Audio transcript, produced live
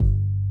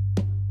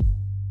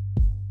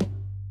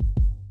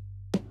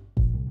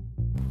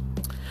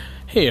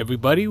Hey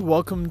everybody,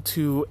 welcome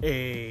to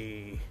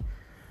a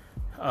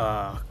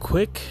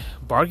quick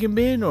bargain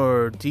bin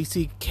or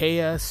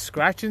DCKS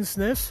scratch and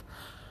sniff.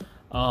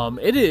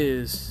 It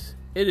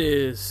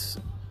is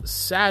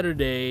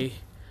Saturday,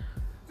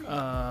 May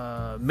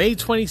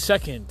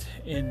 22nd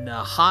in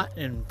hot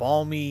and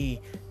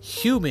balmy,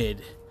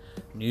 humid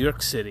New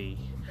York City.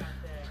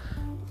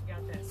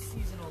 Got that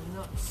seasonal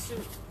nut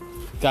soup.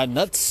 Got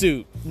nut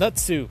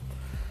soup.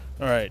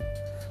 All right.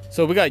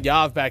 So we got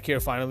Yav back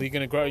here finally.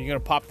 You gonna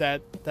pop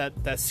that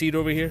seat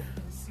over here?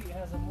 This seat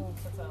hasn't moved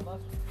since I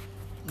left.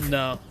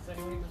 No. Does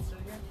anyone even sit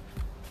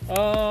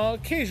here?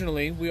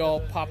 Occasionally we all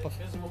pop a.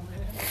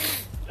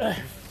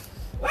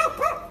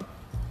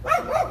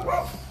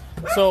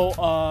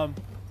 So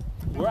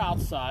we're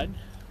outside,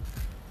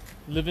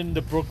 living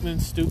the Brooklyn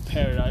stoop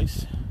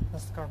paradise.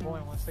 That's the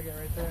Carboy wants to get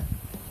right there.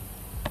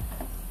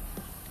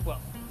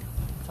 Well,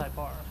 Type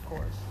R, of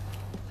course.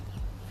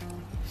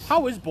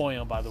 How is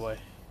Boyan, by the way?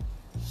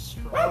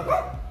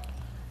 Strong.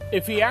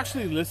 If he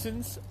actually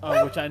listens,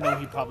 which I know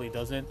he probably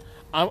doesn't,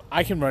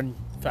 I can run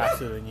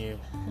faster than you.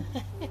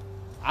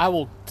 I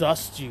will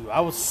dust you. I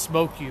will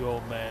smoke you,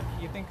 old man.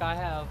 You think I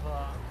have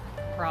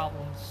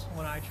problems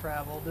when I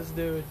travel? This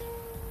dude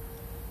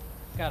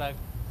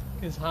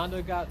his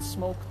Honda got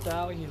smoked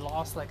out. He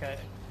lost like a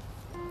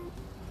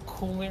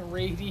coolant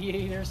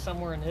radiator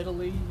somewhere in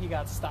Italy. He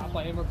got stopped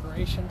by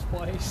immigration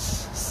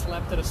twice.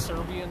 Slept at a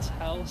Serbian's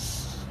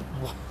house.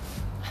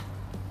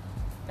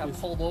 Got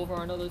pulled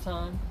over another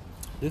time.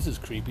 This is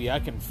creepy. I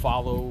can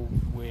follow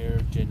where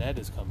Jeanette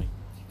is coming.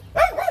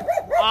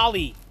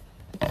 Ollie!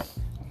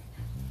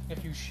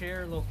 If you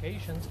share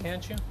locations,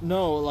 can't you?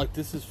 No, like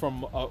this is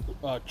from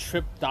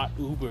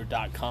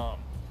trip.uber.com.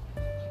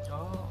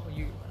 Oh,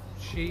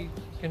 she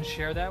can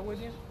share that with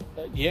you?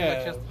 Yeah. Like,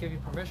 she has to give you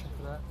permission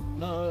for that.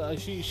 No,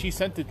 she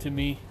sent it to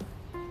me,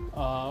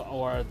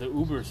 or the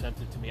Uber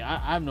sent it to me. I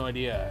have no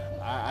idea.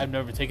 I've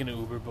never taken an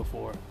Uber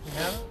before. You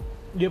haven't?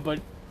 Yeah,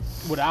 but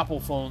with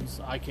Apple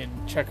phones, I can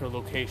check her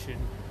location.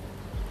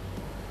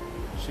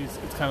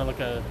 It's kind of like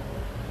a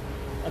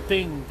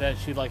thing that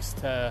she likes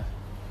to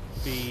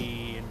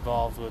be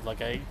involved with.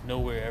 Like, I know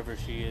wherever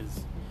she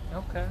is.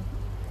 Okay.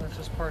 That's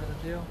just part of the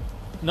deal.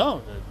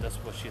 No, that's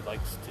what she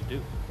likes to do.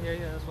 Yeah,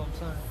 that's what I'm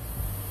saying.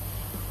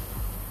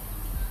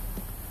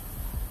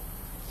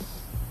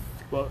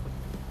 But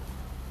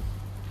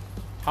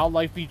how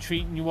life be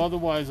treating you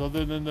otherwise,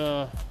 other than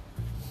the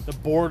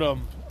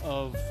boredom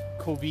of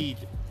COVID?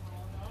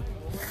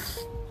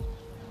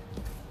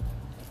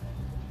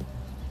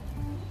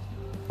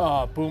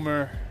 Oh,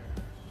 Boomer.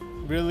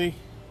 Really?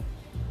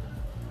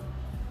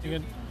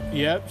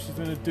 Yep, she's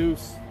gonna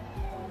deuce.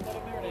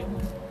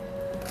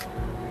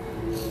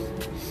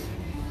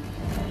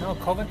 No,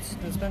 COVID's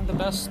has been the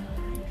best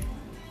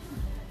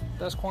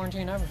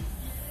quarantine ever.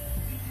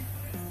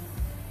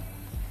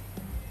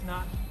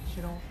 Not,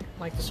 you don't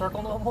like the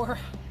circle no more?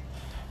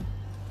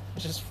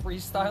 Just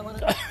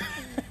freestyling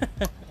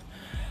it?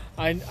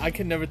 I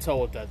can never tell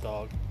with that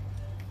dog.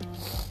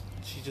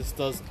 She just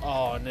does.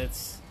 Oh, and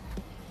it's.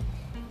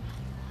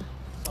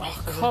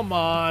 Oh, come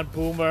on,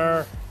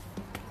 Boomer.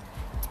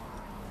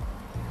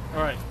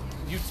 All right,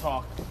 you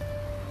talk.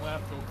 We'll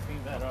have to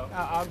clean that up.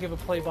 I'll give a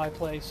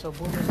play-by-play. So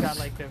Boomer's got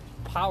like the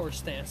power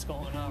stance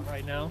going on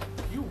right now.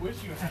 You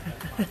wish you had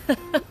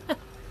that.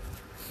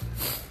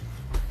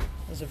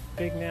 There's a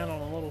big man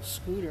on a little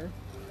scooter.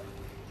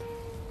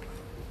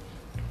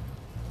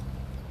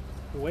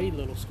 Way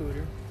little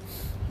scooter.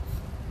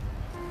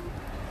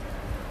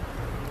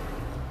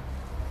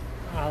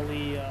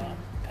 Ali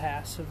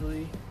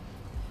passively,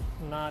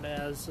 not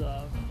as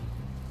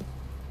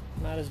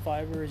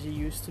Viber as he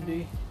used to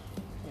be,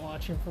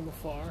 watching from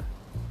afar.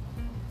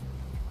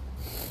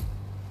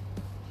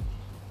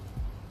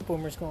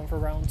 Boomer's going for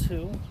round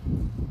 2,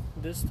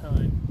 this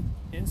time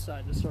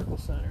inside the circle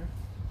center.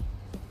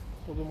 A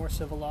little bit more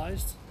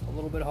civilized, a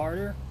little bit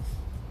harder.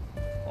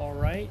 All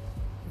right,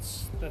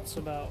 it's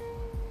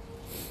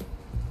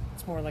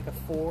more like a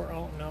 4.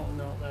 Oh no,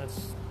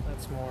 that's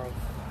more of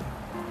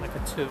like a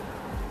 2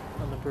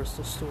 on the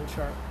Bristol stool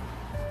chart.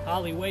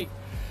 Ollie, wait.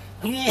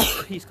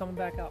 He's coming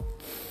back out.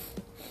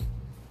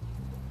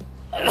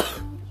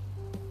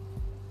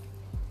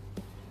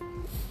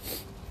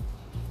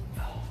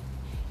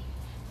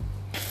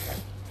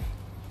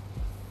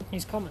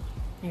 He's coming.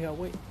 You gotta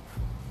wait.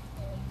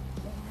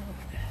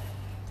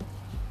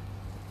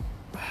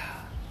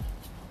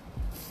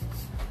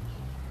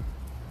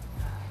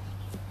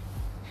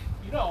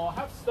 You know, I'll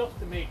have stuff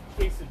to make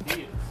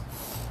quesadillas.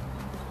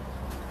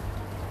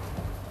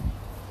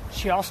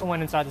 She also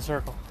went inside the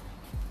circle.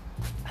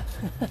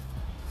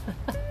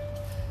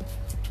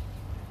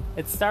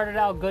 It started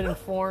out good and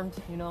formed,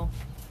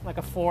 like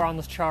a 4 on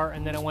this chart,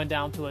 and then it went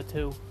down to a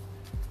 2.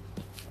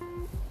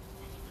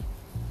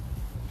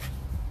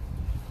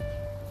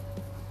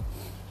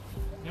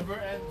 Never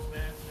ends,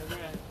 man.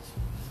 Never ends.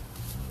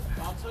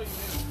 I'll tell you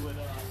this,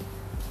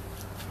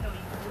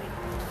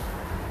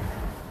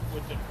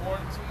 with the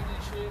quarantine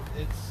and shit,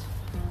 it's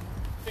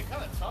been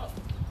kind of tough.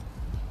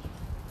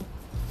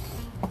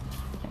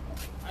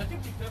 I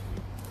think we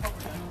definitely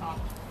covered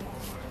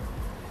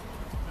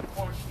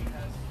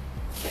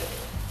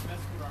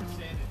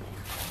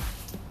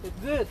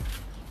Did. It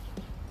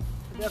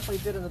definitely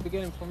did in the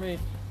beginning for me.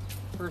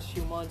 First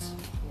few months,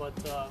 but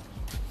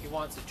He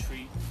wants a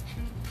treat.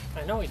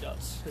 I know he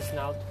does. Is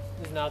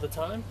now the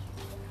time?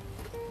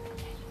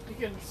 You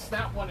can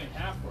snap one in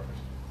half for it.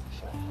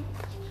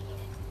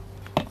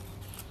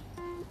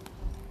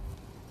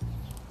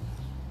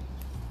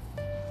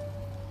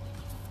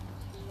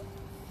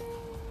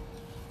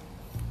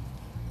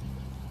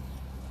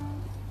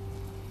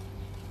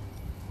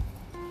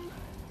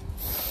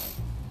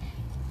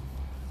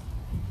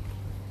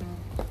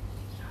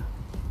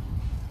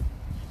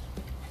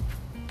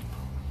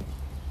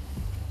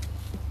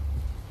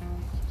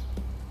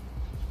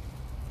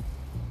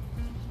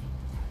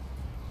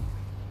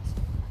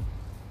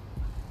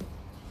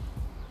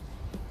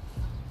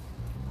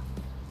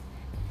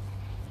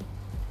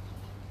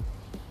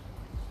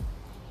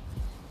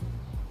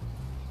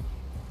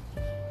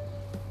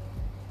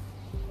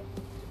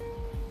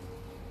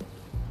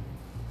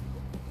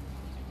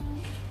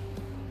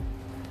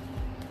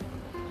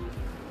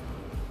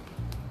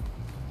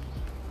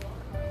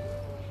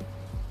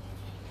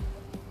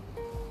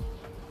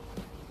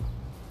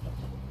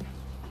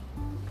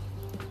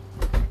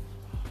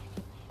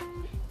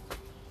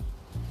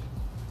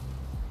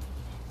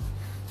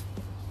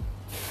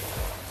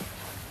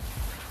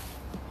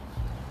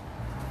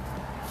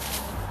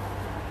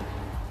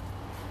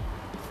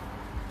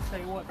 Tell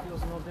you what,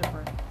 feels no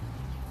different.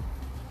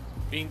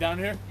 Being down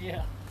here?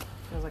 Yeah.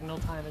 Feels like no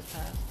time has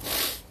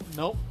passed.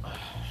 Nope.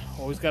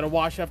 Always got to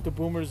wash after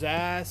Boomer's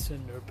ass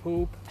and her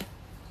poop.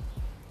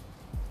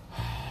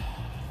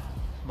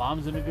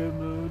 Mom's in a good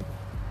mood.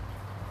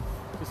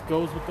 Just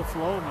goes with the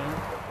flow,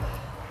 man.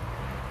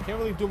 Can't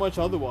really do much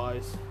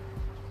otherwise.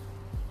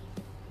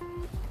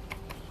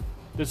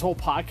 This whole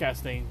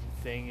podcasting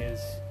thing is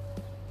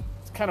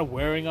it's kind of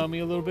wearing on me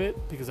a little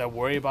bit because I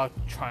worry about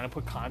trying to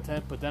put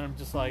content, but then I'm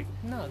just like,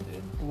 No,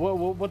 dude.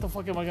 what the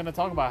fuck am I going to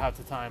talk about half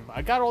the time?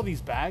 I got all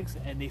these bags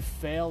and they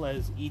fail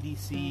as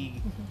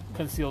EDC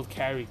concealed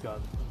carry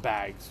gun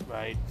bags,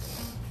 right?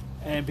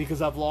 And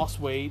because I've lost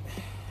weight,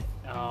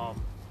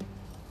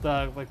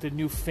 the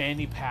new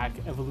fanny pack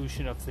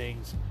evolution of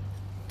things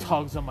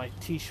tugs on my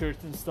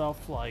t-shirts and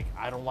stuff. Like,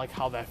 I don't like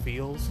how that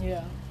feels.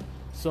 Yeah.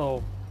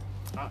 So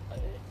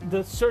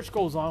the search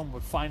goes on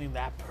with finding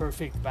that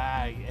perfect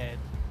bag, and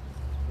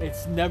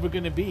it's never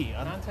going to be.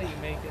 Not until you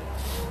make it.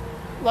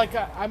 Like,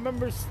 I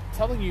remember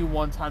telling you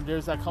one time,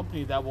 there's that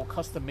company that will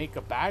custom make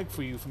a bag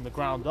for you from the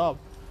ground up.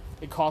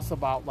 It costs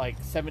about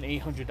like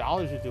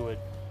 $700-800 to do it.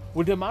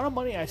 With the amount of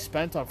money I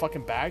spent on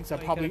fucking bags, I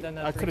could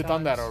have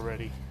done that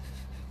already.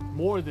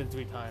 More than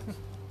 3 times.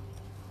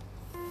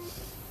 I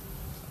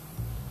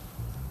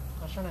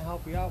was trying to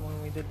help you out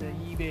when we did the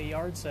eBay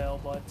yard sale,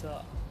 but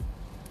I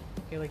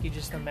feel like you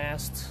just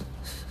amassed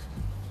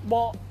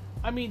Well,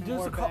 I mean, there's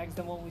more bags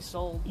than what we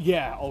sold.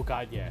 Yeah, oh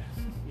god, yeah.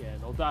 Yeah,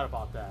 no doubt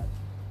about that.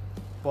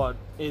 But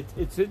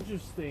it's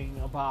interesting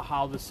about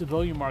how the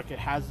civilian market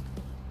has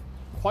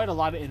quite a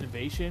lot of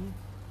innovation,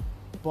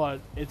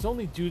 but it's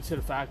only due to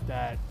the fact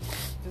that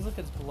Feels like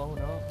it's blown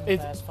up in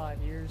the past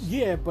 5 years.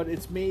 yeah, but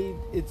it's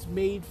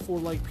made for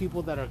like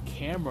people that are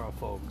camera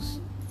folks,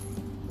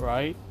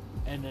 right?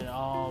 And then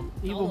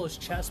even all those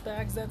chest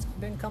bags that's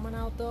been coming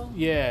out though.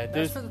 yeah, That's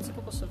there's for the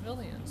typical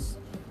civilians.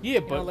 yeah,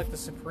 You but know, like the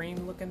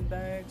Supreme looking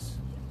bags.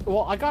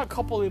 well, I got a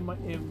couple in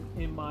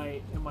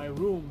my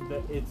room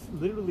that it's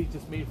literally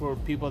just made for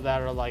people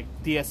that are like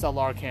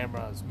DSLR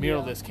cameras,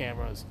 mirrorless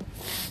cameras,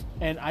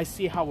 and I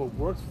see how it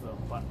works for them.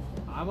 But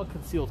I'm a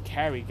concealed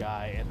carry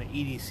guy and the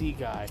EDC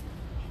guy,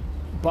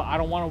 but I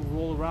don't want to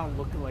roll around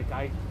looking like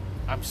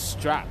I'm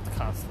strapped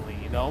constantly,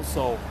 you know.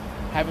 So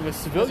having a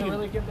civilian Doesn't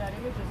really give that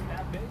image. Is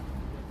that big?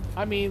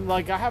 I mean,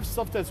 like, I have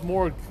stuff that's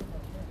more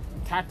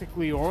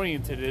tactically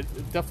oriented.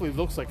 It definitely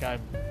looks like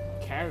I'm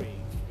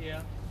carrying.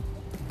 Yeah.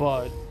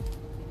 But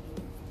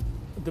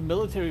the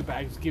military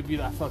bags give you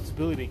that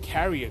flexibility to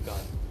carry a gun.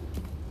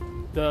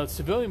 The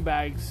civilian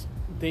bags,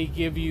 they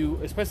give you,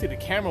 especially the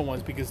camera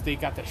ones, because they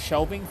got the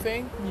shelving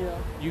thing. Yeah.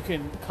 You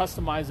can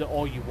customize it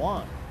all you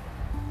want.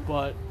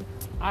 But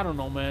I don't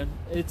know, man.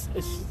 It's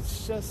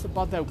just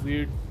about that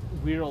weird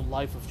old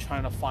life of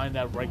trying to find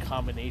that right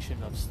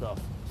combination of stuff.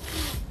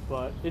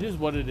 But it is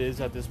what it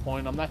is at this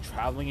point. I'm not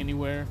traveling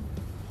anywhere.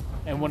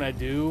 And when I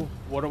do,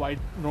 what do I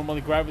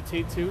normally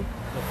gravitate to?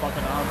 The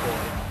fucking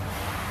Envoy.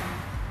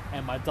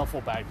 And my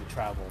duffel bag to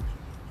travel.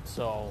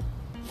 So,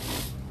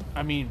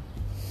 I mean,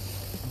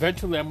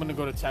 eventually I'm going to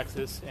go to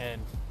Texas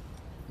and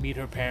meet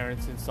her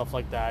parents and stuff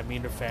like that.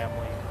 Meet her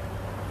family.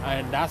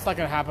 And that's not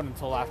going to happen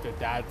until after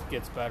Dad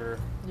gets better.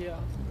 Yeah.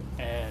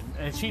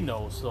 And she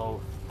knows,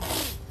 so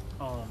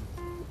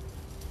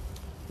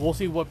we'll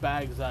see what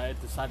bags I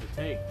decide to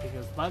take,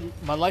 because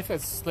my life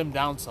has slimmed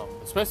down some,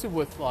 especially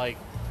with like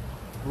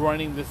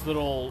running this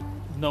little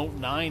Note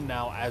 9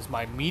 now as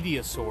my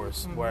media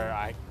source, where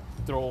I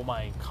throw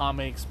my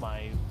comics,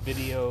 my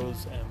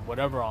videos, and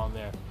whatever on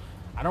there.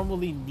 I don't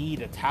really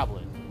need a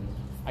tablet.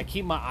 I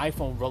keep my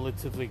iPhone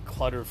relatively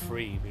clutter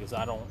free because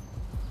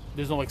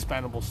there's no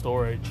expandable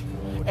storage.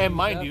 And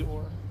mind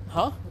you,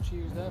 huh? What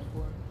you use that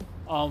for?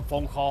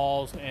 phone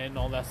calls and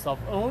all that stuff.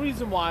 The only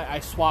reason why I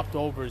swapped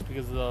over is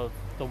because of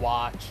the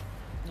watch,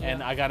 and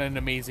Yeah. I got an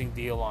amazing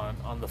deal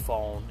on the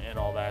phone and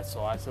all that.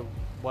 So I said,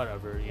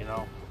 whatever, you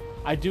know.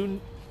 I do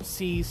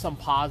see some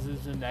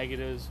positives and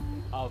negatives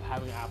of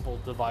having an Apple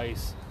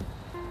device,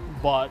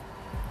 but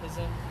Isn't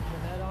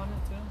Jeanette on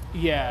it too?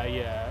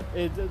 yeah,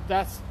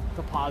 that's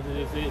the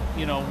positives.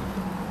 You know,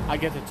 I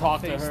get to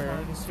talk to her,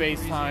 FaceTime, super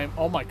FaceTime. easy.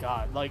 Oh my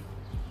God, like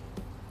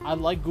I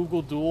like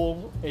Google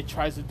Duo. It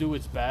tries to do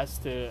its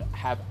best to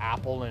have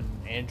Apple and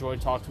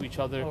Android talk to each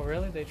other. Oh,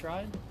 really? They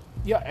tried?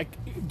 Yeah,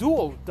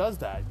 Duo does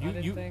that. I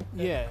didn't think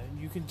that- Yeah,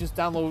 you can just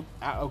download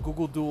a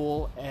Google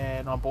Duo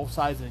and on both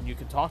sides, and you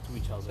can talk to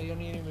each So other. you don't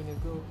need even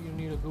you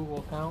need a Google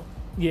account?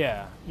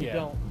 Yeah, You yeah.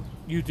 don't.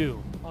 You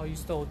do. Oh, you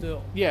still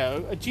do? Yeah,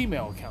 a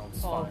Gmail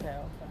account's Oh, fine. okay.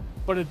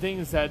 But the thing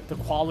is that the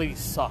quality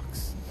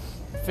sucks.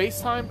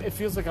 FaceTime, it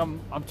feels like I'm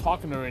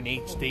talking to her in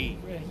HD.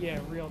 Yeah,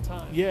 real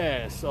time.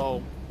 Yeah,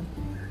 so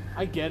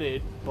I get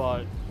it,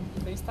 but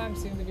FaceTime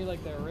seemed to be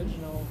like the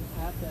original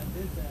app that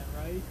did that,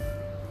 right?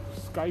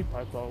 Skype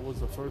I thought was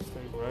the first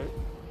thing,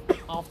 right?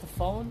 Off the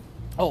phone,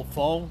 Oh,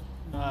 phone?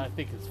 No, I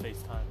think it's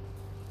FaceTime.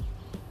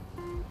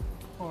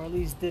 or at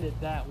least did it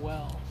that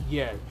well.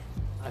 Yeah,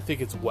 I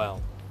think it's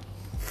well.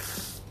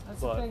 That's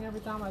But- the thing. Every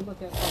time I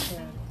look at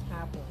fucking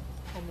Apple,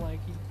 I'm like,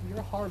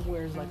 your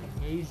hardware is like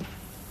amazing,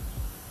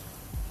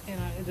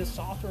 and the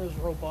software is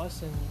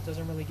robust and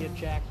doesn't really get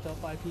jacked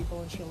up by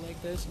people and shit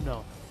like this.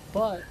 No,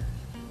 But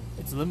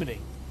it's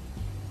limiting.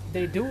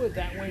 they do it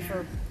that way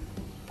for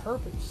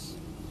purpose,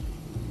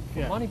 for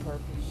Yeah. money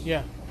purpose.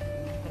 Yeah,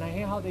 And I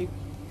hate how they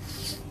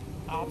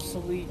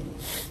obsolete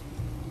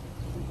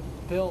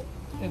built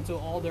into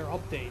all their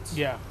updates.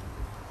 yeah,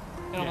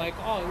 And I'm Yeah. like,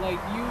 oh, like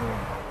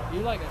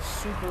you're like a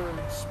super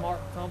smart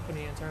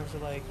company in terms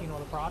of like, you know,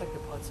 the product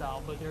it puts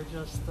out, but they're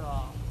just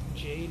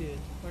jaded.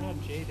 Or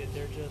not jaded,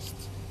 they're just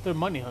they're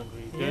money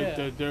hungry.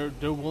 Yeah.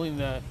 They're willing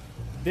to.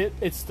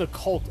 It's the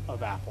cult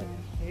of Apple,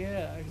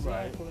 yeah,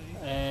 exactly.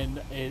 right? And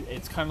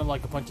it's kind of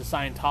like a bunch of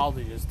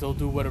Scientologists. They'll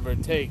do whatever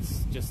it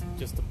takes just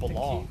to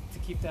belong. To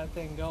keep that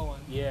thing going.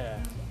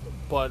 Yeah,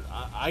 but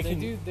I They can.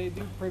 do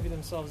privy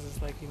themselves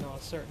as like, you know,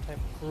 a certain type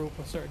of group,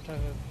 a certain type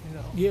of, you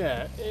know.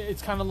 Yeah,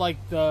 it's kind of like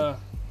the,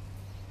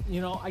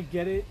 you know, I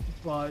get it,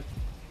 but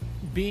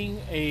being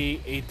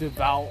a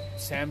devout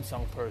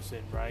Samsung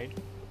person, right?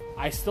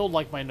 I still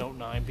like my Note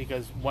 9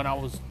 because when I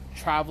was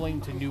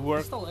traveling to I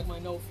Newark, still like my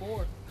Note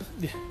 4.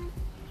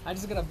 I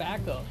just got a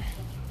backup.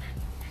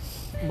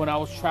 when I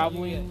was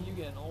traveling, You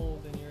getting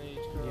old in your age,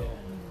 girl.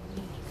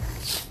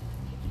 yeah.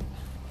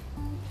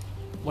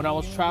 When I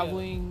was Yeah.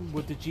 traveling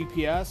with the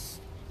GPS,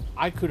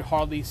 I could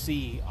hardly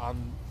see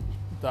on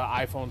the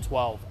iPhone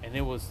 12, and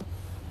it was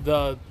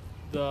the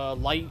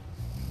light,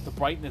 the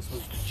brightness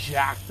was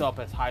jacked up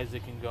as high as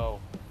it can go.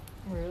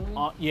 Really?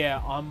 Yeah,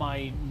 on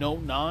my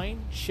Note 9,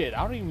 shit,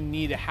 I don't even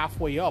need it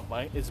halfway up.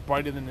 Right? It's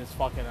brighter than this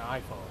fucking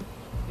iPhone.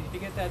 If you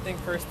get that thing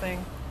first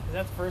thing, is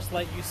that the first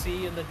light you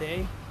see in the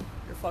day?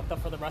 You're fucked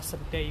up for the rest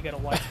of the day. You got a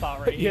white spot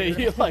right Yeah, here.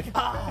 you're like,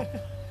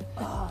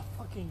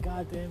 fucking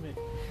goddamn it.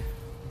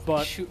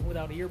 But shooting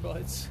without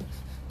earbuds.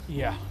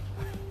 yeah,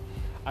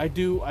 I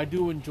do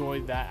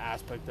enjoy that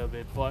aspect of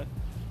it, but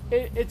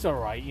it's all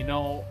right, you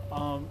know.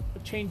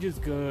 Change is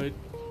good.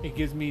 It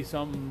gives me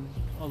something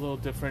a little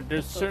different.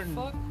 There's The certain,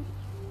 fuck?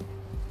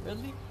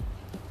 Really?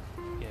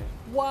 yeah,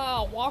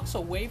 Wow, walks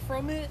away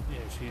from it?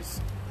 yeah.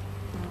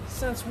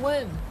 Since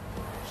when?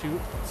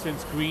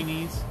 Since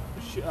greenies,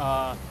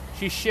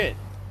 she's shit,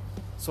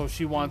 so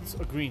she wants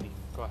a greenie.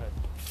 Go ahead.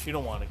 She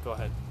don't want it. Go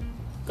ahead.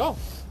 Go.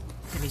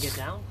 Can you get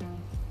down?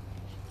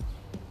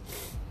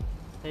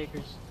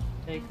 Takers.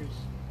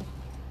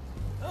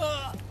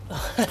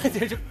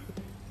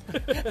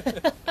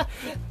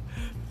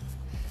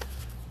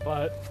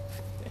 But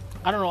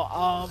I don't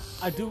know.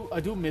 I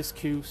do miss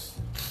Cuse.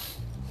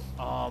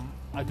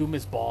 I do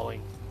miss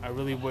balling. I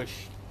really wish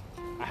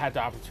I had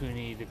the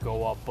opportunity to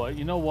go up. But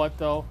you know what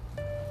though?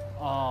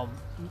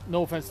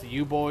 No offense to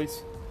you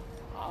boys.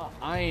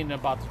 I ain't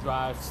about to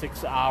drive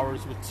 6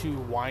 hours with two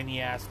whiny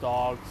ass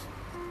dogs.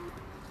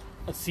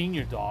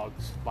 Senior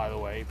dogs, by the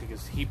way,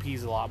 because he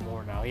pees a lot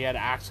more now. He had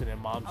an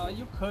accident, mom.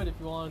 You could if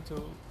you wanted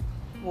to.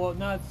 Well,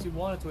 not if you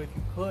wanted to. If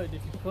you could.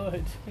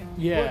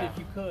 Yeah. If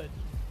you could.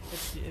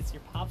 It's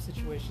your pop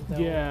situation. That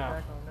Yeah.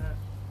 Back on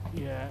that.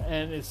 Yeah,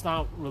 and it's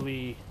not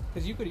really.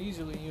 Because you could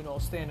easily, you know,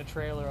 stay in a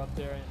trailer up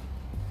there and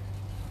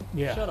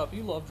Yeah, shut up.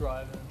 You love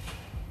driving.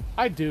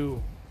 I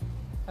do.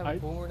 Have a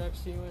boomer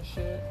next to you and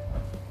shit.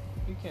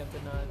 You can't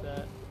deny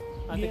that.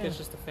 I think Yeah. it's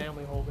just the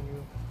family holding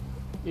you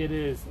It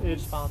is.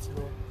 It's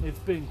responsible. It's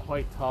been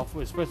quite tough,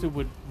 especially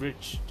with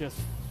Rich just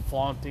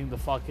flaunting the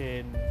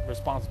fucking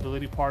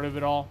responsibility part of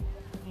it all.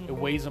 It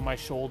weighs on my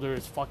shoulder.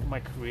 It's fucking my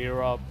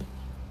career up.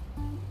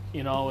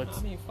 You know, it's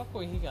I mean, fuck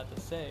what he got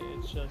to say.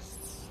 It's just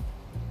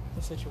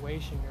the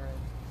situation you're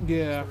in.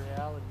 yeah. It's the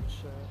reality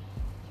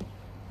shit.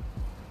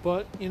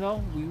 But you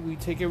know, we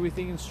take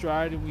everything in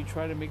stride and we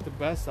try to make the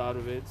best out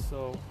of it.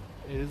 So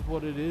it is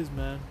what it is,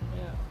 man.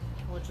 Yeah,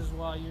 which is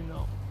why, you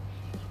know,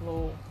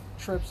 little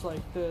trips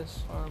like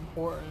this are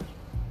important.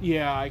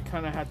 Yeah, I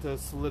kind of had to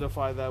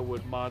solidify that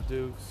with Ma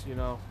Dukes. You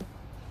know,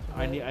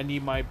 I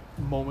need my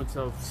moments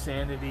of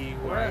sanity.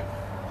 Breath.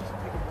 Just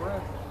take a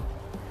breath.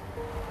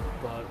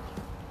 But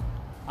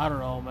I don't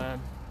know, man.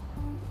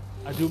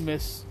 I do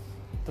miss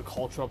the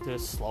culture up there.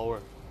 Is slower,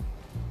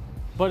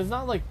 but it's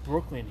not like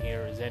Brooklyn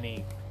here is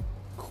any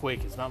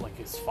quick. It's not like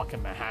it's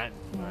fucking Manhattan,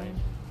 right?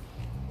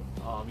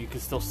 You can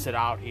still sit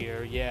out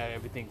here. Yeah,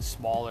 everything's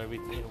smaller.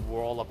 Everything,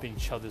 we're all up in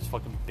each other's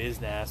fucking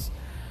business.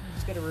 You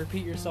just gotta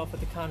repeat yourself at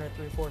the counter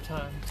 3-4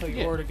 times until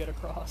your order get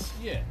across.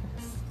 Yeah.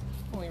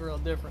 Only real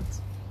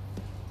difference.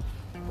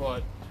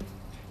 But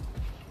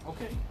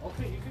okay,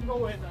 you can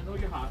go in. I know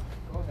you're hot.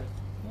 Go ahead.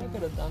 I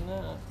could have done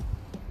that.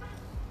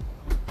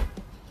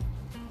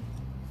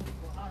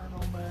 Well, I don't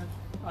know, man.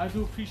 I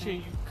do appreciate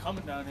you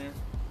coming down here.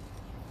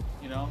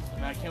 You know,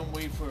 and I can't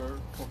wait for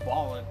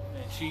Ballin'.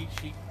 And she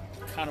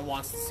kind of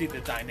wants to see the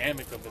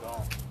dynamic of it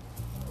all.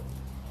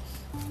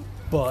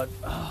 But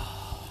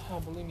Oh,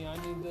 believe me, I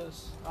need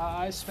this.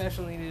 I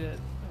especially needed it.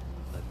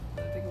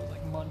 I think it was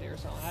like Monday or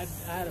something. I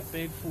had a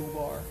big food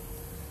bar.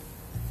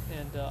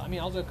 And, I mean,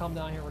 I was going to come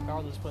down here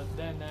regardless, but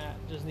then that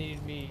just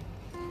needed me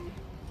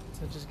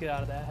to just get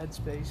out of that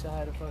headspace. I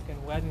had a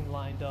fucking wedding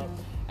lined up.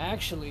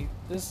 Actually,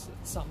 this is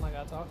something I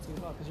got to talk to you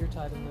about because you're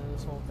tied into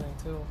this whole thing,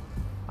 too.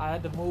 I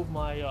had to move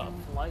my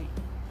flight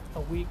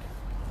a week,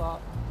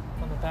 thought,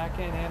 on the back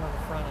end and on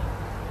the front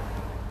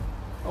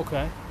end.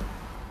 okay.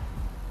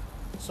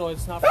 So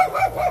it's not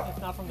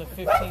from the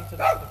 15th to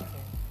the 15th.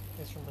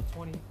 It's from the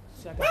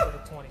 22nd to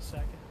the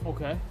 22nd.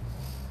 Okay.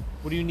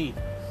 What do you need?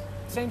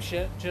 Same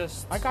shit,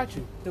 just I got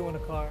you. doing a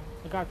car.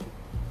 I got you.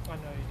 I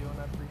know you do, and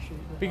I appreciate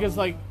it. Because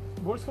like,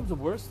 worst comes to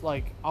worst,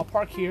 like I'll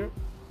park here,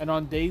 and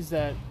on days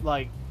that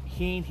like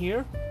he ain't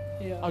here,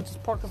 yeah, I'll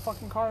just park the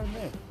fucking car in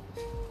there.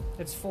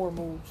 it's 4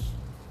 moves.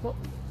 Well,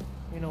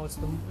 You know, it's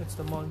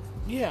the month.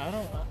 yeah,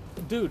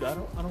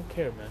 I don't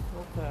care, man.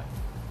 Okay.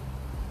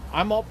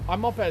 I'm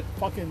up at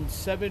fucking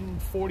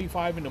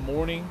 7:45 in the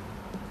morning.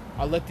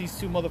 I let these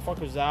two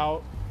motherfuckers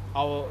out.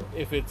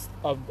 If it's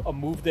a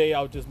move day,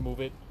 I'll just move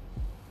it.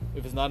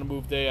 If it's not a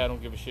move day, I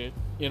don't give a shit.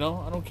 You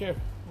know, I don't care.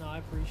 No, I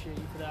appreciate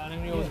you for that. I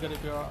knew it was gonna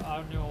be.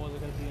 I knew it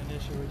wasn't gonna be an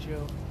issue with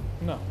you.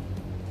 No.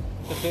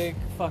 The big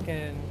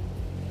fucking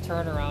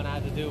turnaround I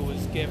had to do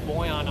was get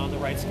Boyan on the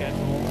right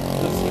schedule.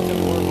 This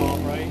didn't work all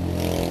right.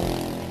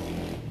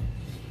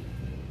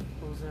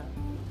 What was that?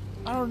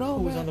 I don't know.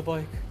 Who was man. on the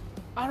bike?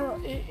 I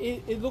don't.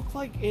 It looked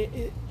like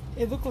it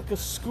looked like a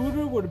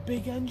scooter with a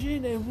big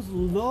engine. And it was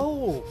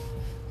low.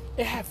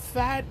 It had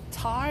fat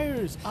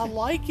tires. I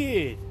like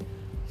it.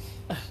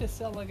 It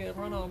sounded like it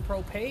run on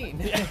propane.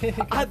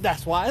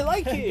 That's why I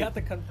like You it. got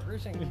the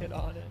conversion kit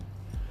on it.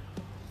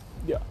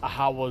 Yeah.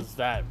 How was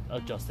that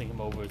adjusting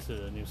him over to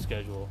the new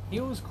schedule?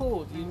 He was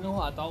cool. You know who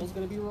I thought was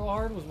gonna be real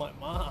hard was my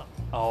mom.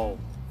 Oh.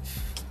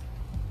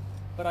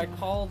 But I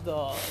called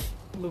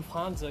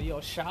Lufthansa. Yo,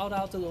 shout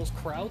out to those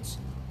Krauts.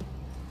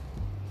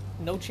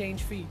 No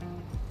change fee.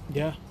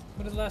 Yeah.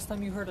 When was the last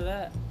time you heard of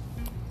that?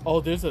 Oh,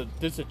 there's a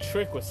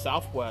trick with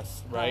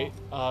Southwest, right?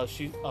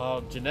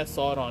 Jeanette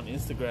saw it on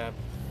Instagram.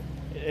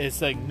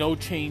 It's like no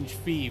change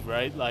fee,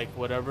 right? Like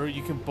whatever,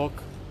 you can book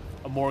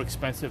a more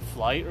expensive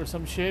flight or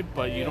some shit,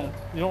 but you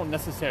don't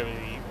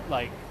necessarily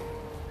like.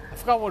 I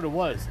forgot what it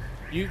was.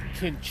 You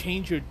can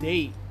change your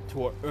date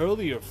to an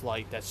earlier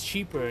flight that's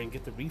cheaper and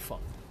get the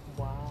refund.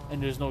 Wow.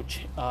 And there's no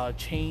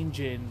change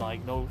in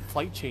like no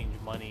flight change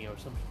money or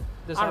something.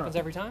 This I don't happens know.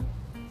 every time?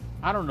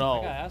 I don't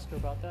know. I gotta ask her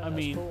about that. I That's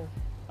mean, cool.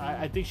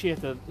 I think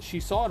she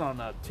saw it on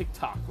a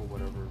TikTok or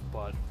whatever,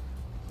 but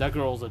that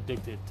girl's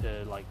addicted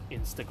to like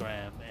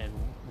Instagram and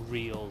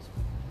Reels.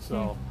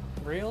 So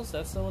Reels?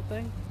 That's still a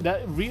thing?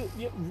 that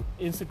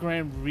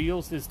Instagram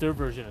Reels is their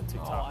version of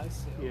TikTok. Oh, I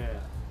see. Yeah.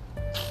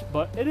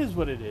 But it is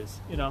what it is,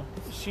 you know.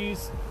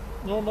 She's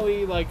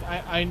normally like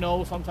I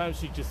know sometimes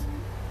she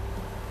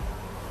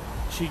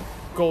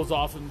goes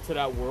off into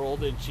that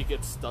world and she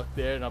gets stuck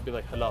there, and I'll be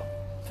like, hello.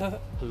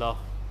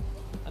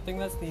 I think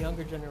that's the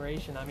younger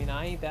generation. I mean,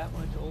 I ain't that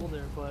much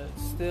older, but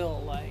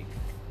still, like,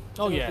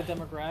 Oh look yeah. at the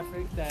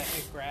demographic that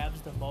it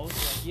grabs the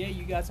most. Like, yeah,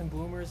 you got some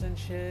boomers and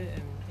shit,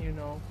 and you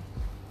know,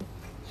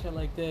 shit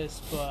like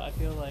this. But I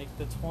feel like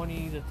the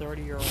 20 to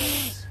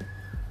 30-year-olds,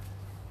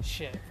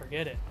 shit,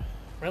 forget it.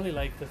 Really,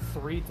 like the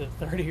 3 to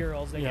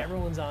 30-year-olds, like Yeah.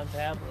 everyone's on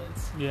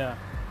tablets. Yeah.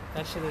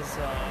 That shit is,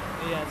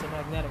 yeah, it's a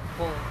magnetic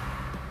pull.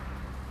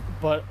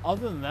 But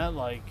other than that,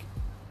 like,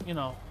 you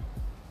know,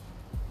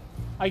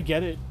 I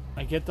get it.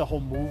 I get the whole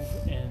move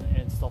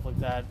and stuff like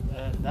that.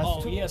 That's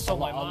Oh too- yeah, so a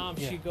my lot- mom,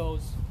 yeah. she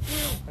goes,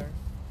 okay,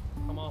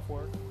 I'm off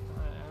work.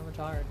 I'm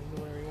retired. You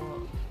do whatever you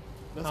want.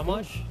 That's How good.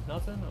 much?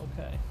 Nothing.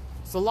 Okay.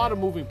 It's a lot of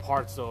moving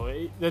parts, though.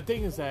 The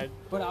thing is that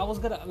But I was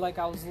gonna like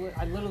I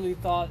literally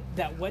thought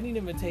that wedding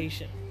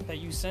invitation that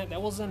you sent,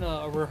 that wasn't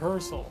a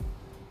rehearsal,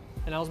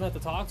 and I was meant to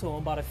talk to him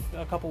about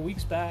a couple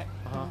weeks back,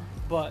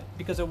 but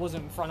because it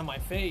wasn't in front of my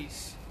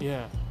face,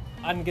 yeah,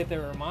 I didn't get the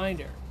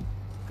reminder.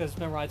 Because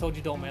remember, I told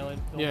you don't mail it,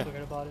 don't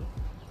forget about it.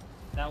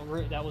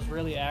 That was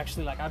really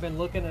actually like I've been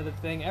looking at the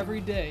thing every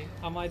day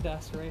on my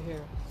desk right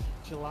here.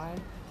 July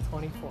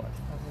 24th.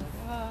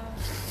 I'm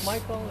like,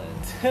 Michael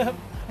and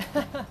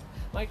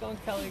Michael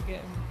and Kelly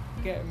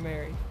getting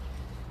married.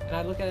 And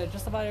I look at it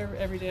just about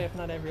every day, if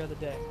not every other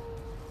day.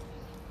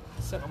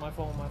 Sitting on my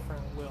phone with my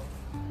friend Will.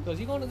 He goes,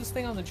 you going to this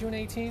thing on the June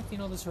 18th? You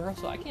know, this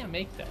rehearsal? I can't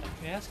make that.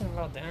 And asking him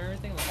about dinner and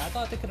everything. Like, I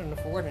thought they couldn't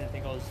afford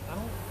anything. He goes, I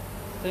don't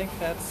think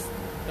that's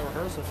the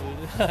rehearsal,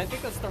 dude. I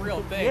think that's the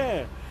real thing.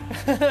 Yeah.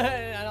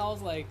 And I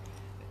was like,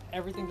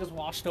 everything just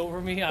washed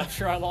over me. I'm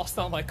sure I lost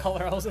all my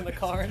color. I was in the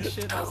car and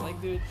shit. I was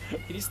like, dude,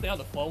 can you stay on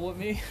the phone with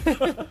me? I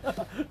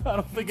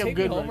don't think I'm Take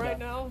good me home right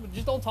now. But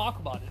just don't talk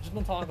about it. Just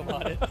don't talk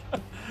about it.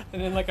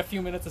 And then like a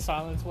few minutes of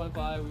silence went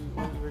by. We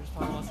were just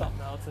talking about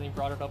something else, and he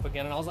brought it up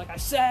again. And I was like, I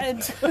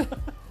said,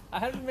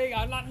 I'm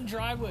not in the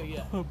driveway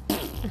yet.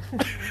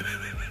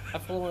 I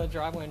pull in the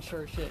driveway and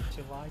sure shit,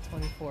 July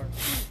 24th,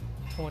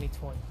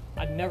 2020.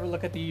 I'd never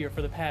look at the year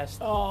for the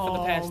past 8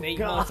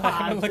 months. I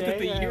haven't looked at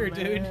the year,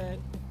 dude.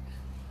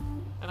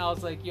 And I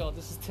was like, yo,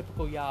 this is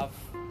typical Yav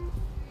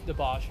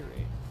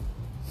debauchery.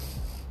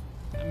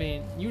 I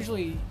mean,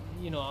 usually,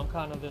 you know, I'm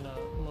kind of in a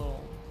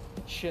little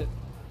shit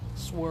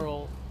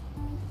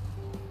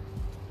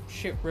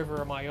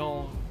river of my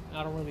own.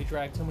 I don't really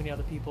drag too many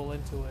other people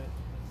into it.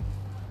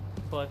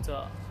 But,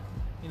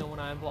 you know, when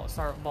I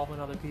start involving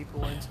other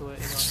people into it,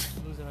 you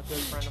know, losing a good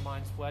friend of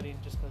mine's wedding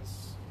just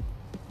because,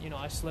 you know,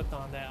 I slipped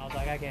on that. I was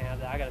like, I can't have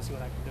that. I got to see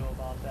what I can do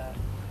about that.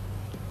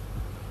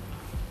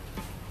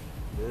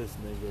 This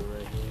nigga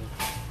right here.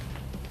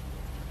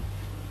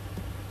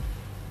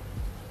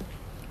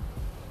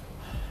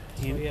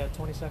 So, yeah,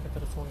 22nd to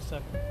the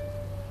 22nd.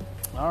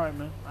 All right,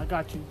 man. I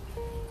got you.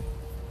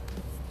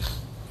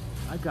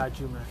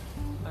 Man.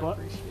 I But,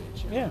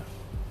 appreciate you. yeah.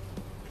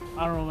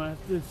 I don't know, man.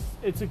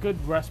 It's a good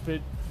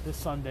respite this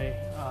Sunday.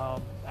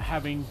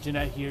 Having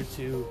Jeanette here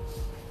too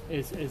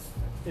is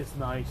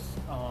nice.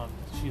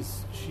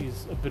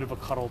 She's a bit of a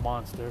cuddle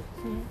monster.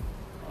 You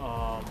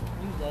love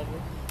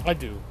her. I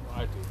do.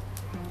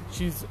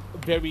 She's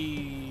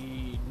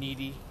very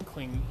needy,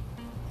 clingy,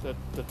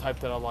 the type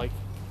that I like.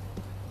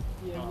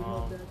 Yeah, we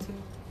love that too.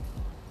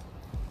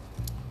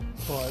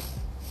 But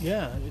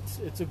yeah,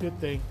 it's a good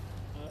thing.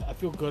 I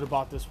feel good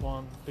about this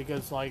one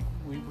because like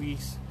we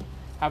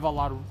have a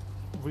lot of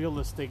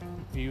realistic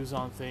views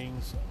on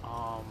things.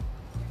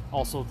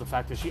 Also, the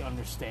fact that she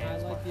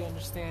understands. I like the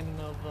understanding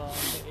of the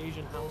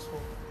Asian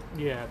household.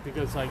 Yeah,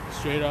 because like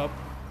straight up.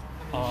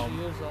 I mean,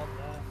 she is of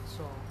that,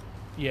 so.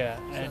 Yeah,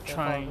 it's and not that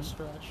far of a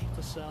stretch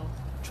to sell.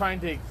 trying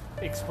to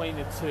explain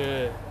it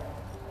to,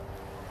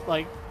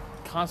 like,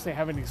 constantly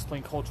having to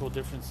explain cultural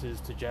differences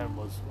to Jen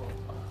was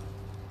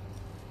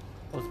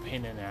a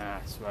pain in the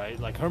ass, right?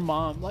 Like her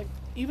mom, like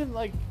even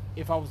like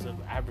if I was an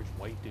average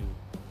white dude,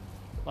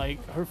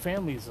 like her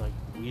family's like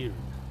weird.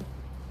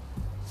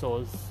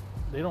 So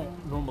they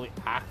don't normally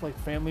act like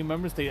family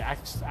members. They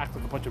act like a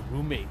bunch of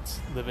roommates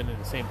living in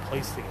the same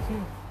place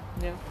together.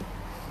 Yeah.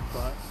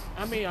 But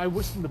I mean, I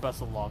wish them the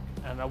best of luck,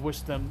 and I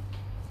wish them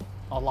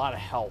a lot of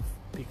health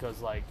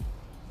because like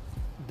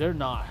they're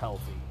not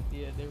healthy.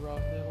 Yeah, they're a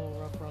little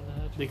rough around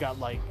the edge. They got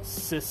like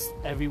cysts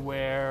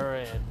everywhere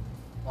and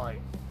like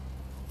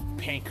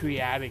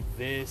pancreatic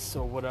this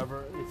or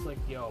whatever. It's like,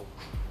 yo,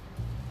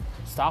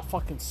 stop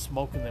fucking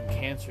smoking them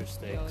cancer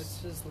sticks. Yo,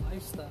 it's just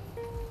lifestyle.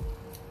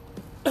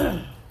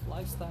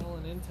 Lifestyle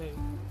and intake.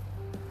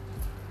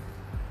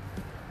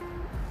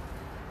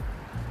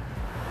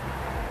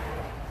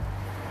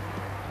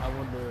 I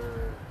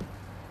wonder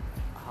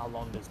how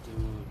long this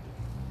dude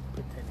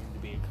pretending to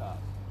be a cop.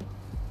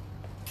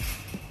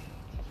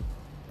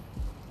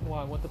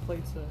 Why? What the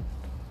plate say?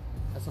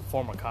 That's a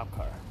former cop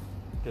car.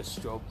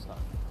 Just strobes on.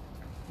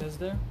 Is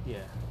there? Yeah.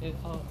 It,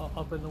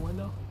 up in the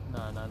window?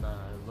 No.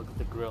 Look at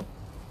the grill.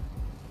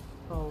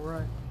 Oh,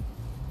 right.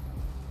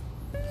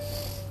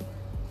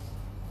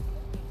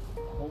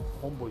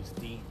 Homeboy's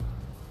deep.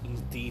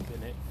 He's deep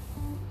in it.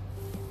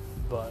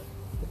 But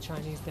The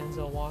Chinese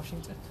Denzel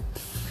Washington.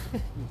 he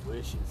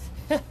wishes.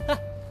 Look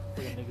at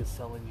niggas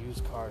selling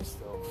used cars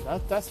still.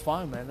 That's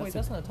fine, man. Wait,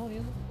 that's not Tony,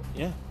 is it?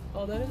 Yeah.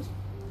 Oh, that is?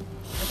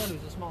 I thought he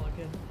was a smaller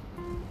kid.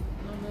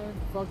 No, man.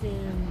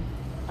 Fucking.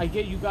 I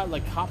get you got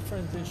like cop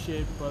friends and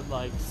shit, but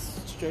like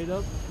straight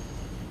up,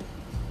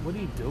 what are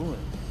you doing?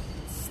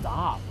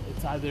 Stop.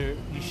 It's either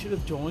you should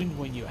have joined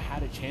when you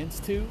had a chance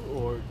to,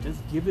 or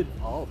just give it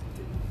up,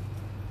 dude.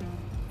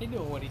 He's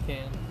doing what he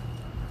can.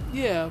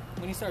 Yeah.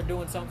 When you start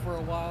doing something for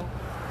a while,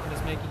 and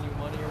it's making you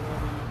money or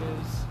whatever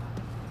it is,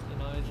 you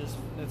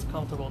know, it's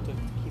comfortable to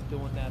keep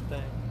doing that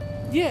thing.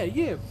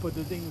 Yeah. But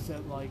the thing is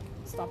that like,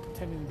 stop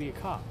pretending to be a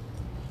cop.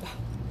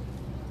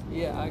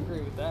 Yeah, I agree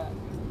with that.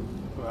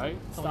 Right?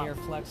 Some of you're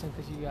flexing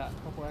because you got a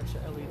couple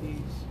extra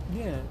LEDs.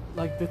 Yeah,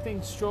 like the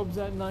thing strobes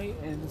at night,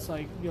 and it's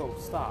like, yo,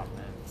 stop,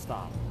 man,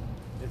 stop.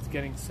 It's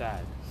getting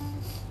sad.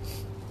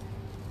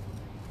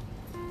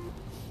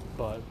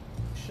 But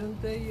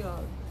Shouldn't they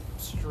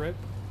strip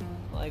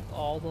like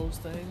all those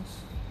things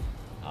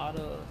out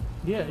of?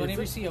 yeah,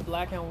 Whenever you see a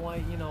black and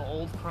white, you know,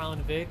 old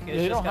Crown Vic, it's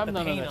They just don't got have the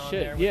none of paint that on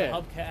shit, there with yeah. the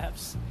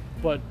hubcaps,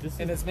 but this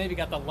and is it's maybe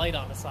got the light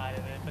on the side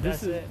of it, but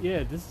this that's is it.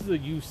 yeah, this is a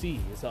UC.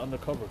 It's an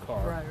undercover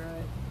car. Right.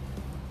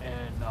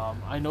 and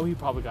I know he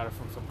probably got it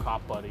from some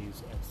cop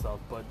buddies and stuff.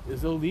 But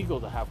it's illegal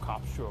to have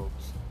cop strobes.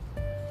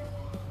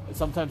 And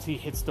sometimes he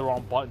hits the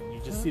wrong button.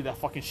 You just see that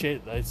fucking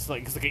shit. It's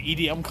like an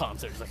EDM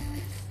concert. It's like,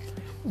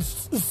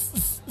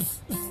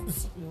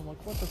 you know,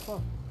 like what the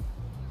fuck?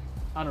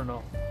 I don't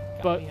know.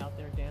 Got But me out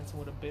there dancing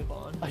with a bib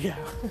on. yeah,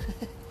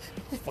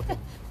 fucking.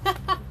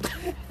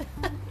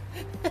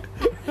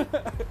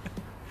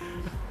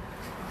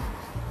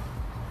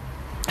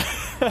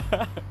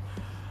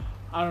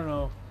 I don't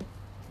know.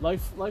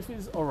 Life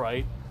is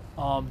alright.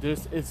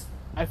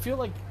 I feel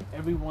like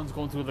everyone's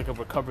going through like a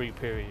recovery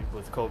period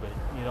with COVID.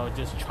 You know,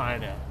 just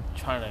trying to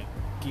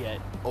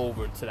get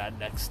over to that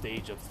next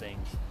stage of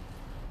things.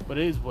 But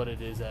it is what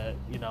it is.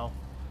 You know,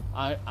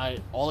 I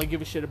all I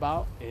give a shit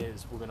about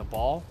is we're gonna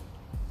ball.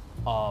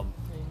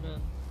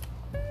 Amen.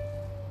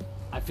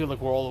 I feel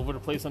like we're all over the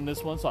place on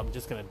this one, so I'm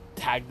just gonna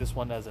tag this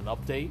one as an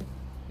update.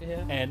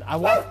 Yeah. And I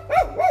want.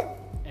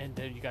 And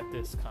then you got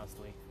this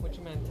constantly. What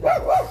you meant?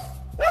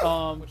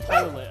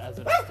 Title it as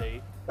an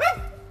update.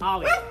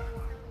 Ollie.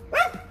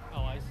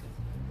 Oh, I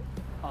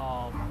see.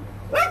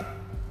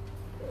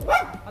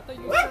 I thought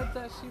you said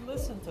that she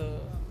listened to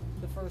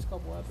the first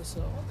couple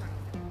episodes.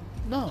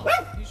 No.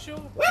 You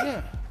sure?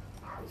 Yeah.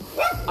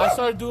 I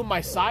started doing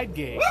my side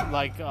gig,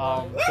 like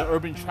the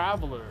Urban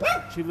Traveler.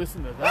 She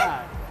listened to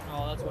that.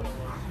 Oh, that's what it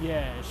was.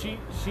 Yeah,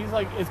 she's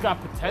like, it's got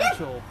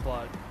potential,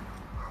 but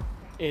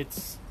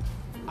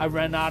I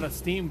ran out of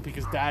steam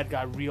because Dad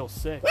got real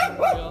sick.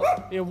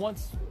 Yeah. Yeah,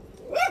 once.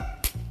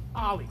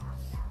 Ollie.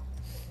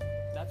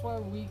 That's why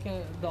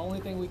the only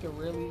thing we could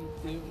really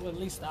do, at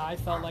least I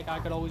felt like I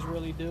could always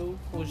really do,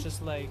 was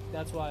just like,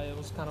 that's why it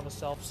was kind of a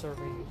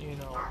self-serving, you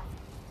know,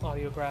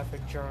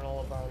 audiographic journal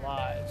of our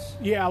lives.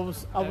 Yeah, I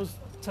was.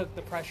 Took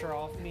the pressure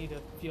off me to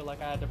feel like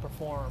I had to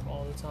perform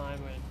all the time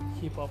and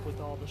keep up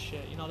with all the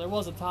shit. You know, there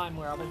was a time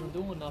where I wasn't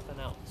doing nothing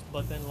else,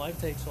 but then life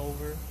takes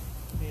over.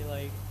 Be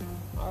like,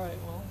 all right,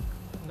 well,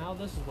 now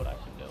this is what I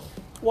can do.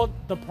 Well,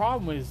 the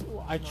problem is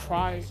I Not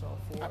try. hate myself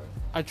for it.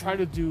 I try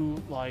to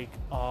do like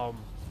a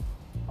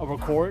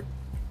record,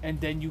 and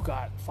then you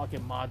got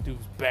fucking mod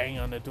dudes banging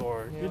on the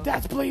door. Yeah. Your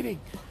dad's bleeding.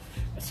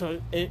 So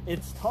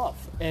it's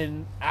tough,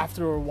 and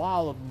after a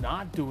while of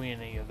not doing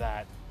any of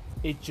that,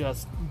 it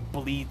just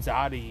bleeds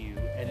out of you,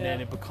 and then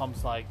Yeah. it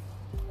becomes like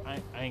I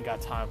ain't got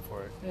time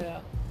for it.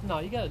 Yeah. No,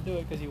 you gotta do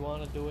it because you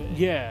want to do it. And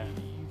Yeah.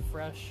 You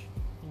fresh,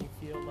 and you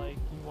feel like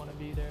you want to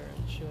be there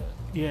and shit.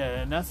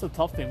 Yeah, and that's the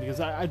tough thing because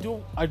I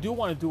do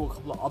want to do a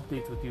couple of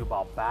updates with you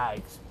about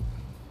bags,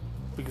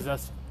 because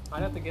that's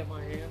I'd have to get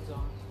my hands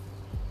on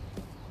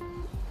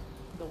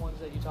the ones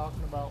that you're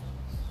talking about,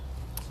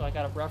 so I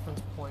got a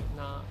reference point.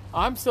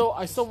 I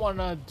still want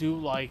to do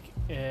like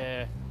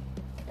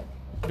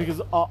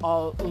because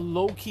a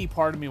low key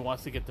part of me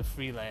wants to get the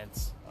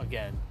freelance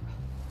again,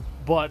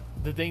 but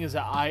the thing is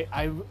that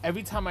I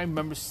every time I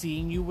remember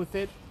seeing you with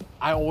it,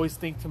 I always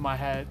think to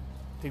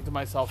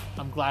myself,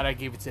 I'm glad I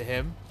gave it to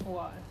him.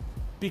 Why?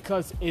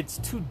 Because it's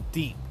too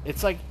deep.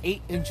 It's like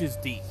 8 inches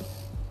deep,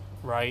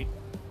 right?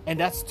 And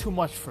that's too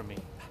much for me.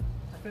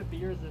 I put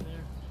beers in there.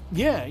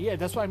 Yeah,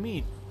 that's what I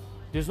mean.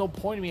 There's no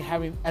point in me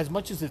having, as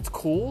much as it's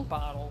cool,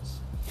 bottles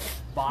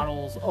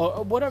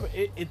or whatever.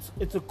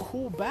 It's a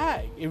cool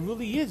bag. It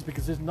really is,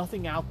 because there's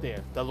nothing out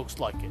there that looks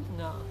like it.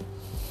 No.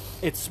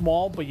 It's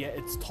small, but yet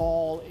it's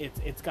tall.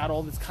 It's got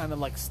all this kind of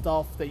like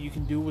stuff that you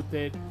can do with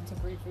it. It's a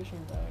great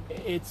fishing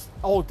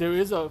bag. There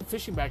is a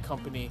fishing bag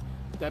company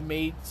that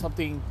made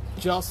something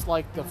just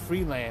like the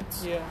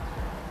freelance, Yeah.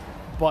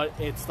 but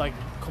it's like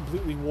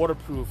completely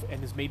waterproof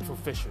and is made for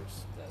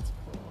fishers, That's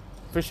cool.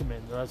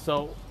 fishermen.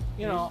 So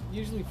you know,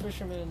 Usually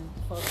fishermen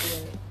fuck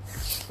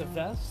with the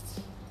vests.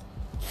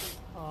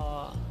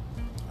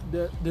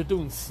 they're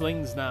doing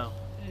slings now.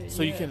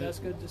 So you can. That's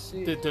good to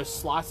see. There's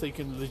slots that you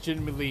can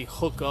legitimately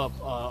hook up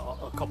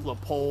a couple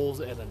of poles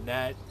and a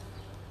net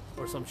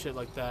or some shit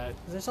like that.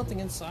 Is there something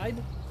inside?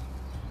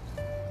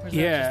 Or is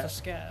Yeah. that just a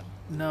scab?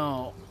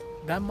 No,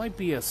 that might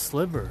be a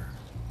sliver.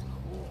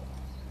 Cool.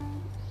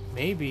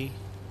 Maybe.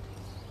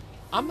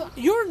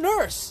 You're a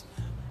nurse.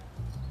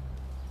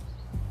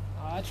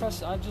 I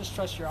just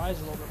trust your eyes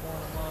a little bit more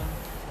than mine.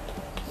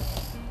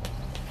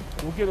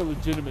 We'll get a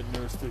legitimate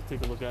nurse to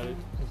take a look at it.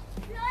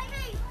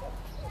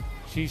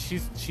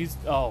 She's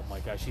oh my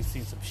god, she's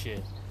seen some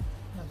shit.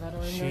 A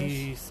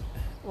veteran nurse?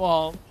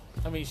 Well,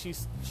 I mean,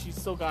 she's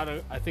still got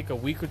I think a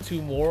week or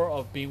two more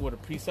of being with a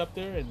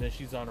preceptor, and then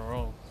she's on her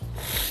own.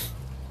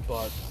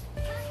 But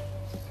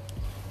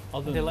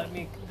other than that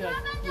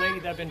lady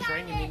that been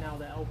training me now,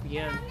 the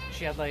LPN,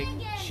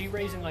 she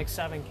raising like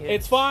 7 kids.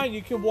 it's fine.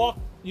 You can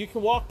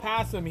walk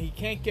past him. He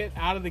can't get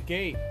out of the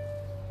gate.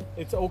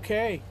 It's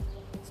okay.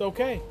 It's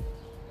okay.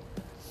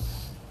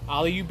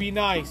 Ollie, you be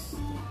nice.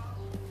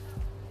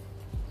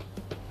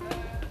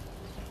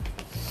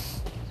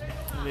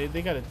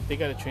 They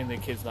gotta train their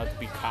kids not to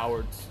be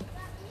cowards.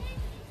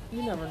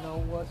 You never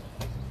know what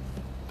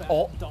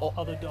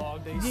other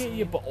dog they see.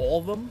 Yeah, but all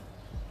of them,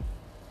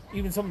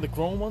 even some of the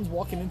grown ones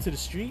walking into the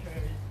street.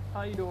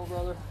 How you doing,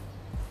 brother?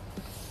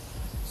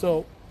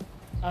 So,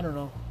 I don't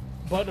know.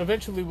 But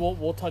eventually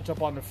we'll touch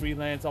up on the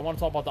freelance. I want to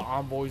talk about the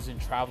envoys and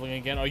traveling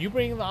again. Are you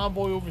bringing the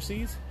envoy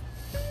overseas?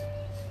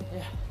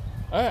 Yeah.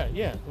 All right,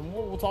 yeah. Then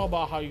we'll talk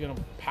about how you're gonna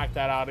pack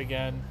that out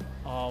again.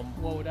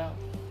 Blow it out.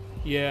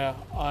 Yeah.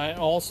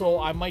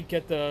 I might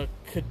get the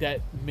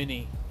Cadet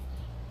Mini.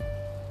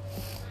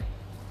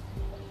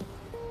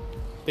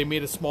 They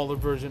made a smaller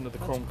version of the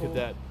That's Chrome cool.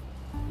 Cadet.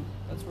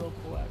 That's real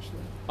cool,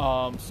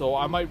 actually. So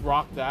I might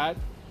rock that.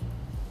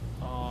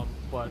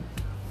 But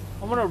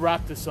I'm gonna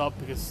wrap this up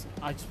because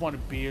I just want a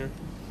beer.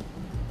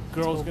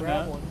 Let's go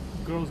grab one.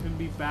 Girl's gonna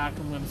be back.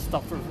 I'm gonna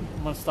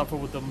stuff her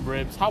with them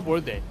ribs. How were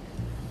they?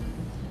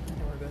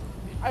 We're good.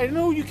 I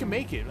know you can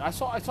make it. I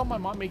saw my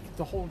mom make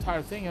the whole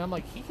entire thing, and I'm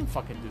like, he can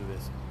fucking do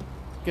this.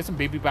 Get some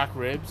baby back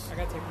ribs. I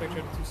gotta take a picture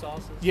of the 2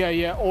 sauces.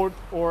 Yeah.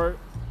 Or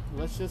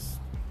let's just.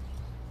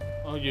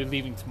 Oh, you're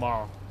leaving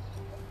tomorrow.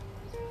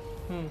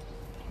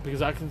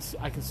 Because I can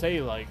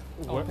say like.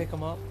 I'll pick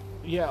them up.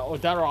 Yeah, or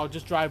that, or I'll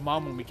just drive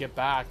mom when we get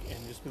back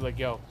and just be like,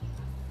 yo,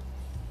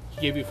 he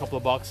gave you a couple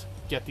of bucks.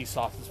 Get these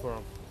sauces for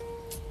him.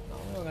 No,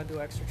 we don't gotta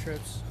do extra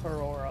trips, her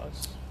or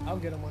us. I'll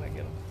get them when I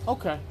get them.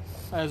 Okay.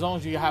 As long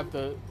as you have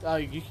the,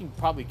 you can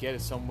probably get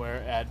it somewhere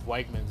at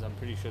Wegmans. I'm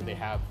pretty sure they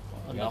have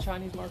We got enough.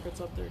 Chinese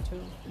markets up there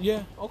too.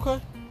 Yeah. Okay.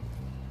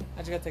 I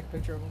just gotta take a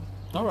picture of them.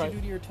 All What'd right.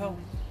 you do to your toe?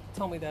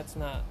 Tell me that's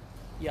not.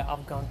 Yeah,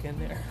 I've gunk in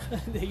there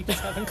that you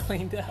just haven't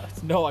cleaned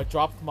out. No, I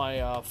dropped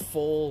my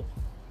full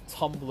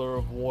tumbler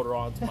of water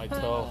onto my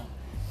toe.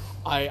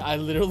 I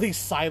literally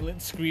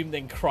silent screamed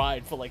and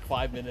cried for like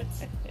 5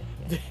 minutes.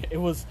 It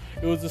was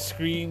a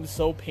scream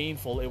so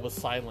painful it was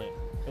silent.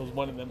 It was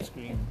one of them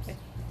screams.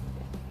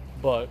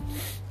 But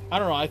I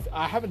don't know.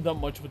 I haven't done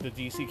much with the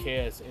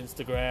DCKS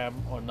Instagram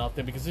or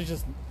nothing because it's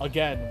just,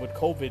 again, with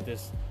COVID,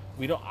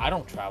 I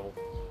don't travel.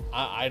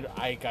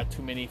 I got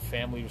too many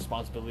family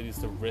responsibilities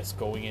to risk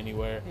going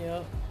anywhere.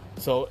 Yeah.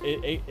 So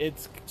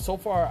it's so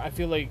far I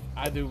feel like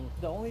I do.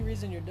 The only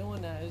reason you're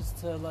doing that is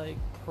to like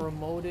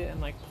promote it and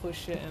like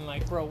push it and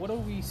like, bro, what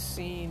have we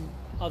seen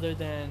other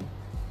than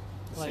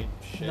like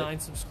Same shit. 9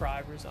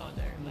 subscribers on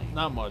there? Like,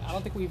 Not much. I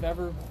don't think we've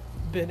ever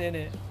been in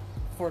it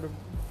for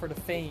the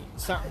fame.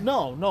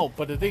 No.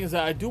 But the thing is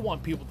that I do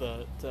want people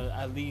to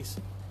at least,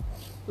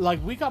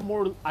 like, we got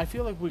more. I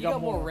feel like we You got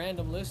more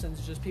random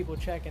listens, just people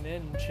checking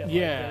in and shit like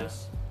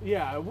this.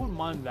 Yeah, I wouldn't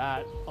mind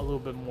that a little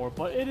bit more,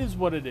 but it is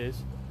what it is.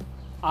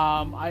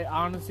 I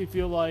honestly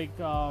feel like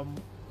I'm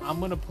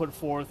gonna put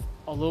forth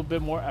a little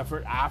bit more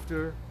effort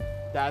after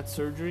that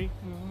surgery,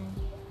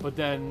 but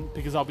then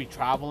because I'll be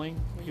traveling,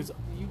 because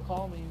You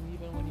call me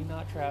even when you're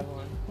not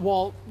traveling.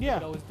 well, You yeah,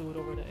 could always do it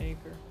over the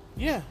Anchor.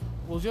 yeah,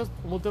 we'll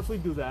definitely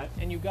do that.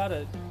 And you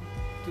gotta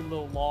do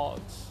little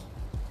logs.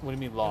 What do you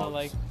mean You know, logs?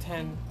 like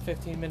 10,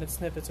 15-minute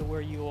snippets of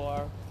where you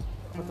are,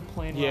 what the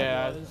plane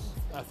Yeah, ride was,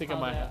 I think I how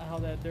might. how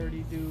that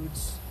dirty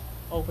dude's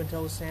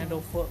open-toe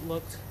sandal foot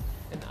looked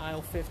in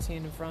aisle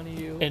 15 in front of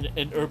you. And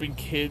Urban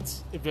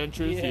Kids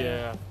Adventures.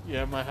 Yeah.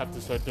 Yeah, I might have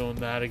to start doing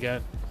that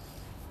again.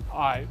 All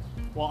right.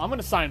 Well, I'm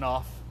gonna sign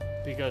off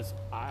because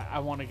I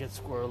want to get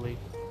squirrely.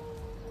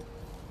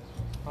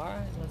 All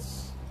right,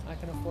 I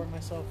can afford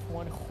myself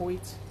one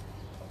Hoyt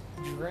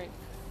drink.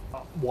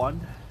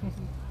 One.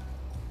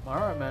 All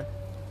right, man.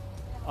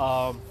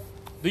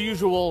 The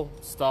usual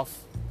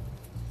stuff.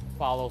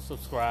 Follow,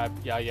 subscribe,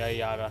 yada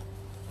yada.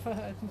 You're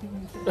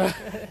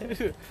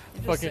just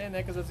Fucking- saying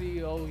that because that's what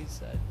you always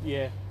said.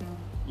 Yeah.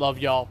 Love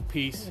y'all.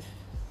 Peace.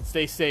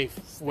 Stay safe.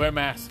 Wear a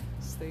mask.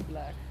 Stay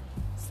black.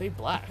 Stay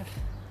black.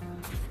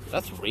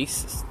 That's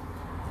racist.